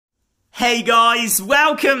Hey guys,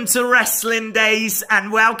 welcome to Wrestling Days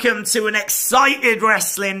and welcome to an excited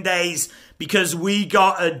Wrestling Days because we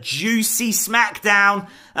got a juicy SmackDown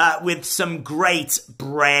with some great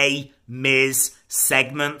Bray MIZ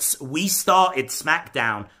segments. We started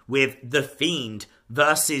SmackDown with The Fiend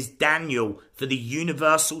versus Daniel for the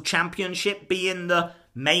Universal Championship being the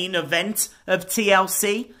main event of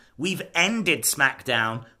TLC. We've ended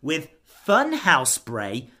SmackDown with Fun House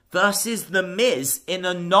Bray versus The MIZ in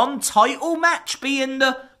a non-title match being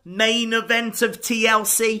the main event of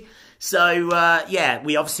TLC. So, yeah,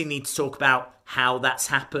 we obviously need to talk about how that's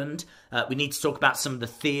happened. We need to talk about some of the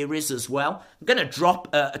theories as well. I'm going to drop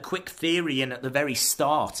a quick theory in at the very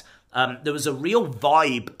start. There was a real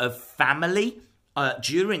vibe of family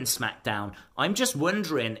during SmackDown. I'm just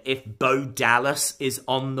wondering if Bo Dallas is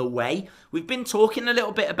on the way. We've been talking a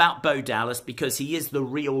little bit about Bo Dallas because he is the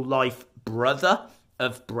real-life brother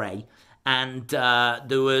of Bray, and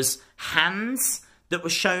there was hands that were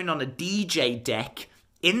shown on a DJ deck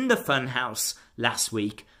in the Funhouse last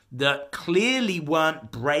week that clearly weren't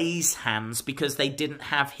Bray's hands because they didn't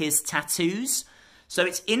have his tattoos. So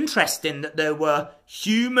it's interesting that there were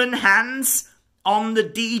human hands on the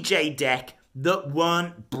DJ deck that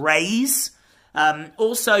weren't Bray's.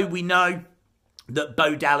 Also, we know that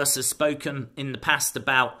Bo Dallas has spoken in the past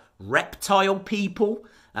about reptile people.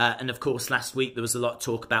 And of course, last week there was a lot of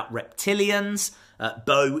talk about reptilians.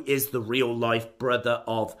 Bo is the real-life brother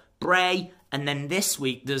of Bray. And then this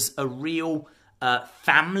week there's a real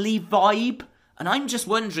family vibe. And I'm just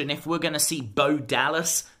wondering if we're going to see Bo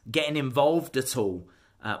Dallas getting involved at all.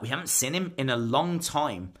 We haven't seen him in a long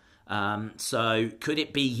time. So could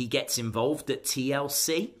it be he gets involved at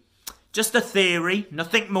TLC? Just a theory.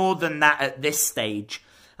 Nothing more than that at this stage.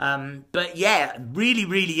 But yeah, really,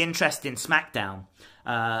 really interesting SmackDown.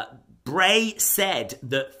 Bray said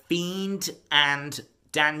that Fiend and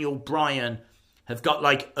Daniel Bryan have got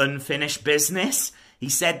like unfinished business. He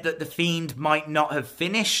said that the Fiend might not have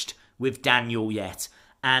finished with Daniel yet,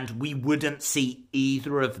 and we wouldn't see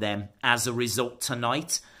either of them as a result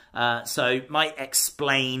tonight. So might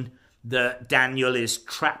explain that Daniel is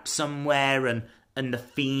trapped somewhere and the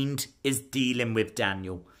Fiend is dealing with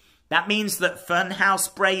Daniel. That means that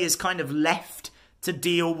Funhouse Bray is kind of left to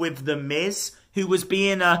deal with The MIZ, who was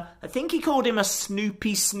being I think he called him a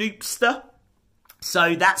Snoopy Snoopster.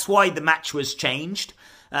 So that's why the match was changed.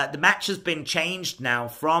 The match has been changed now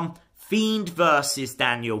from Fiend versus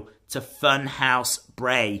Daniel to Funhouse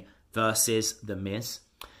Bray versus The MIZ.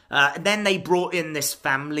 Then they brought in this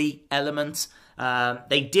family element.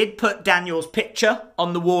 They did put Daniel's picture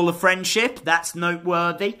on the Wall of Friendship. That's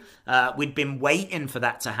noteworthy. We'd been waiting for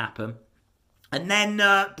that to happen. And then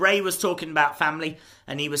Bray was talking about family,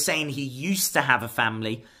 and he was saying he used to have a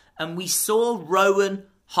family. And we saw Rowan,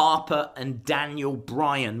 Harper, and Daniel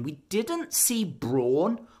Bryan. We didn't see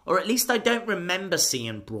Braun, or at least I don't remember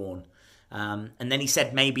seeing Braun. And then he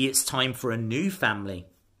said maybe it's time for a new family.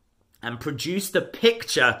 And produced a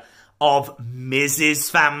picture of Miz's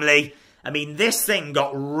family. I mean, this thing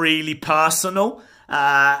got really personal.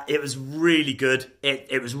 It was really good.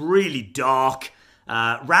 It was really dark.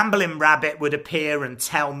 Rambling Rabbit would appear and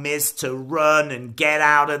tell Miz to run and get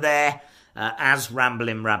out of there, as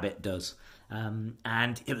Rambling Rabbit does.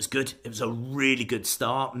 And it was good. It was a really good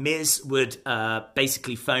start. Miz would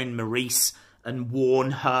basically phone Maurice and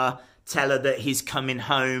warn her, tell her that he's coming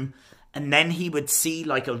home. And then he would see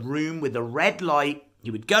like a room with a red light.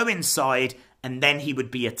 He would go inside and then he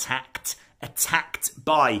would be attacked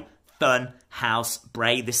by Funhouse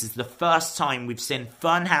Bray. This is the first time we've seen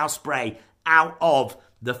Funhouse Bray out of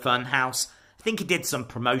the Funhouse. I think he did some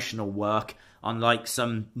promotional work on like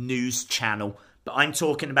some news channel, but I'm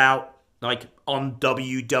talking about like on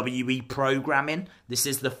WWE programming. This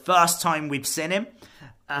is the first time we've seen him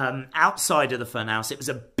outside of the Funhouse. It was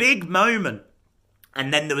a big moment.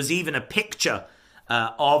 And then there was even a picture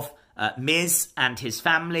of Miz and his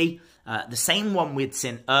family, the same one we'd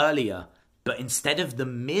seen earlier, but instead of the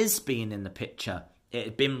Miz being in the picture, it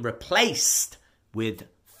had been replaced with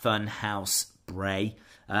Funhouse Bray.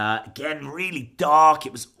 Again, really dark.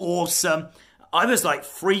 It was awesome. I was like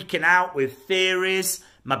freaking out with theories.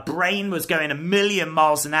 My brain was going a million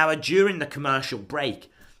miles an hour during the commercial break.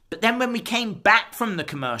 But then when we came back from the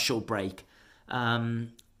commercial break,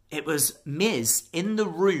 it was Miz in the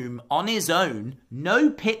room on his own, no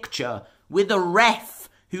picture, with a ref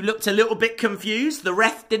who looked a little bit confused. The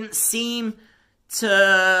ref didn't seem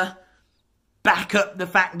to back up the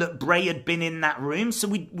fact that Bray had been in that room. So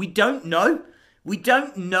we don't know. We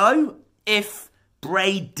don't know if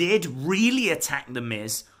Bray did really attack The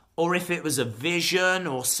Miz or if it was a vision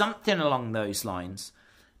or something along those lines.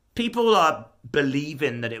 people are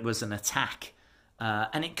believing that it was an attack,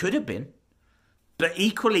 and it could have been. But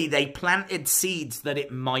equally, they planted seeds that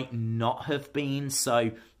it might not have been.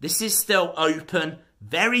 So this is still open,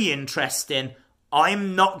 very interesting.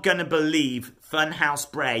 I'm not going to believe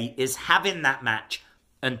Funhouse Bray is having that match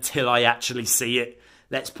until I actually see it.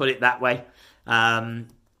 Let's put it that way.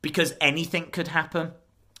 Because anything could happen.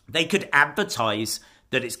 They could advertise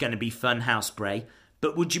that it's going to be Funhouse Bray.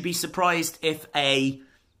 But would you be surprised if a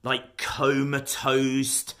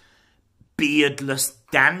comatose, beardless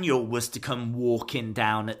Daniel was to come walking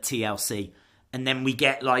down at TLC? And then we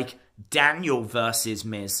get Daniel versus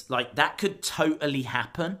Miz. That could totally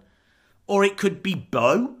happen. Or it could be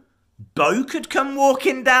Bo. Bo could come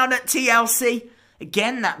walking down at TLC.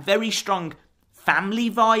 Again, that very strong family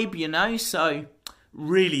vibe, you know. So,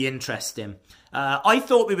 really interesting. I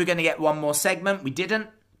thought we were going to get one more segment. We didn't.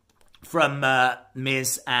 From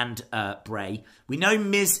Miz and Bray. We know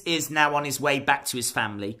Miz is now on his way back to his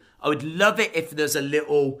family. I would love it if there's a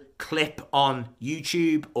little clip on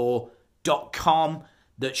YouTube or .com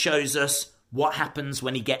that shows us what happens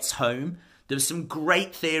when he gets home. There's some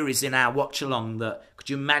great theories in our watch-along that, could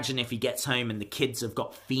you imagine if he gets home and the kids have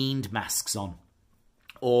got Fiend masks on?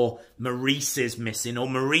 Or Maurice is missing, or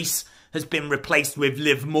Maurice has been replaced with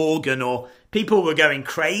Liv Morgan, or people were going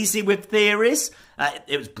crazy with theories.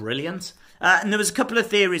 It was brilliant. And there was a couple of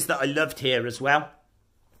theories that I loved here as well.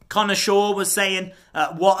 Connor Shaw was saying,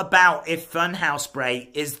 what about if Funhouse Bray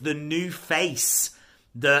is the new face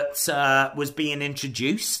that was being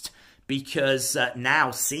introduced? Because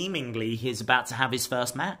now, seemingly, he's about to have his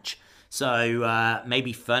first match. So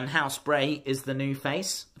maybe Funhouse Bray is the new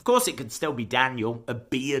face. Of course, it could still be Daniel, a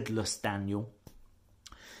beardless Daniel.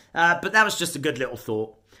 But that was just a good little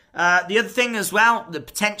thought. The other thing as well, that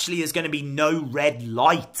potentially is going to be no red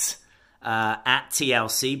light at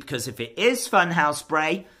TLC. Because if it is Funhouse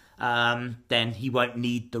Bray, then he won't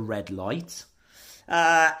need the red light.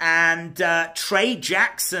 And Trey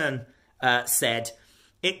Jackson said,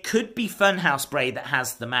 it could be Funhouse Bray that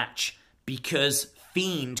has the match because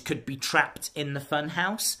Fiend could be trapped in the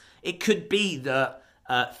Funhouse. It could be that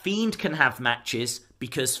Fiend can have matches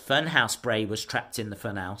because Funhouse Bray was trapped in the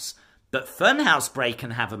Funhouse. But Funhouse Bray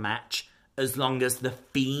can have a match as long as the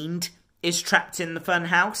Fiend is trapped in the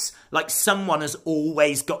Funhouse. Someone has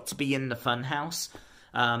always got to be in the Funhouse.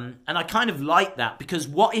 And I kind of like that because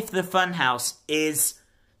what if the Funhouse is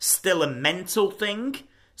still a mental thing?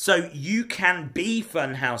 So you can be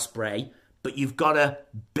Funhouse Bray, but you've got to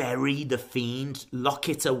bury the Fiend, lock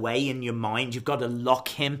it away in your mind. You've got to lock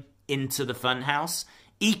him into the Funhouse.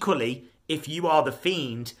 Equally, if you are the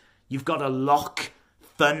Fiend, you've got to lock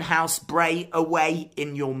Funhouse Bray away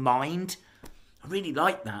in your mind. I really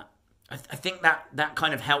like that. I think that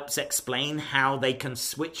kind of helps explain how they can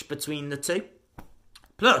switch between the two.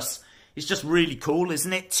 Plus, it's just really cool,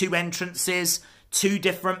 isn't it? 2 entrances, 2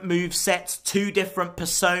 different movesets, 2 different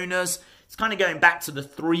personas. It's kind of going back to the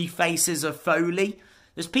 3 faces of Foley.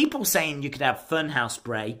 There's people saying you could have Funhouse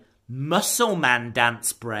Bray, Muscle Man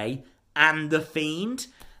Dance Bray, and The Fiend.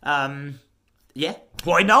 Yeah,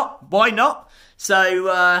 why not? Why not? So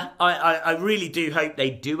I really do hope they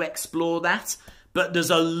do explore that. But there's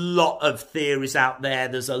a lot of theories out there.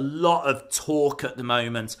 There's a lot of talk at the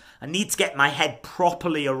moment. I need to get my head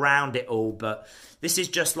properly around it all. But this is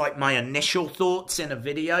just my initial thoughts in a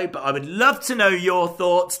video. But I would love to know your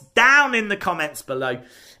thoughts down in the comments below.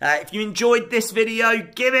 If you enjoyed this video,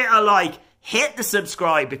 give it a like. Hit the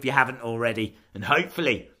subscribe if you haven't already. And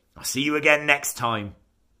hopefully, I'll see you again next time.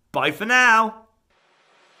 Bye for now.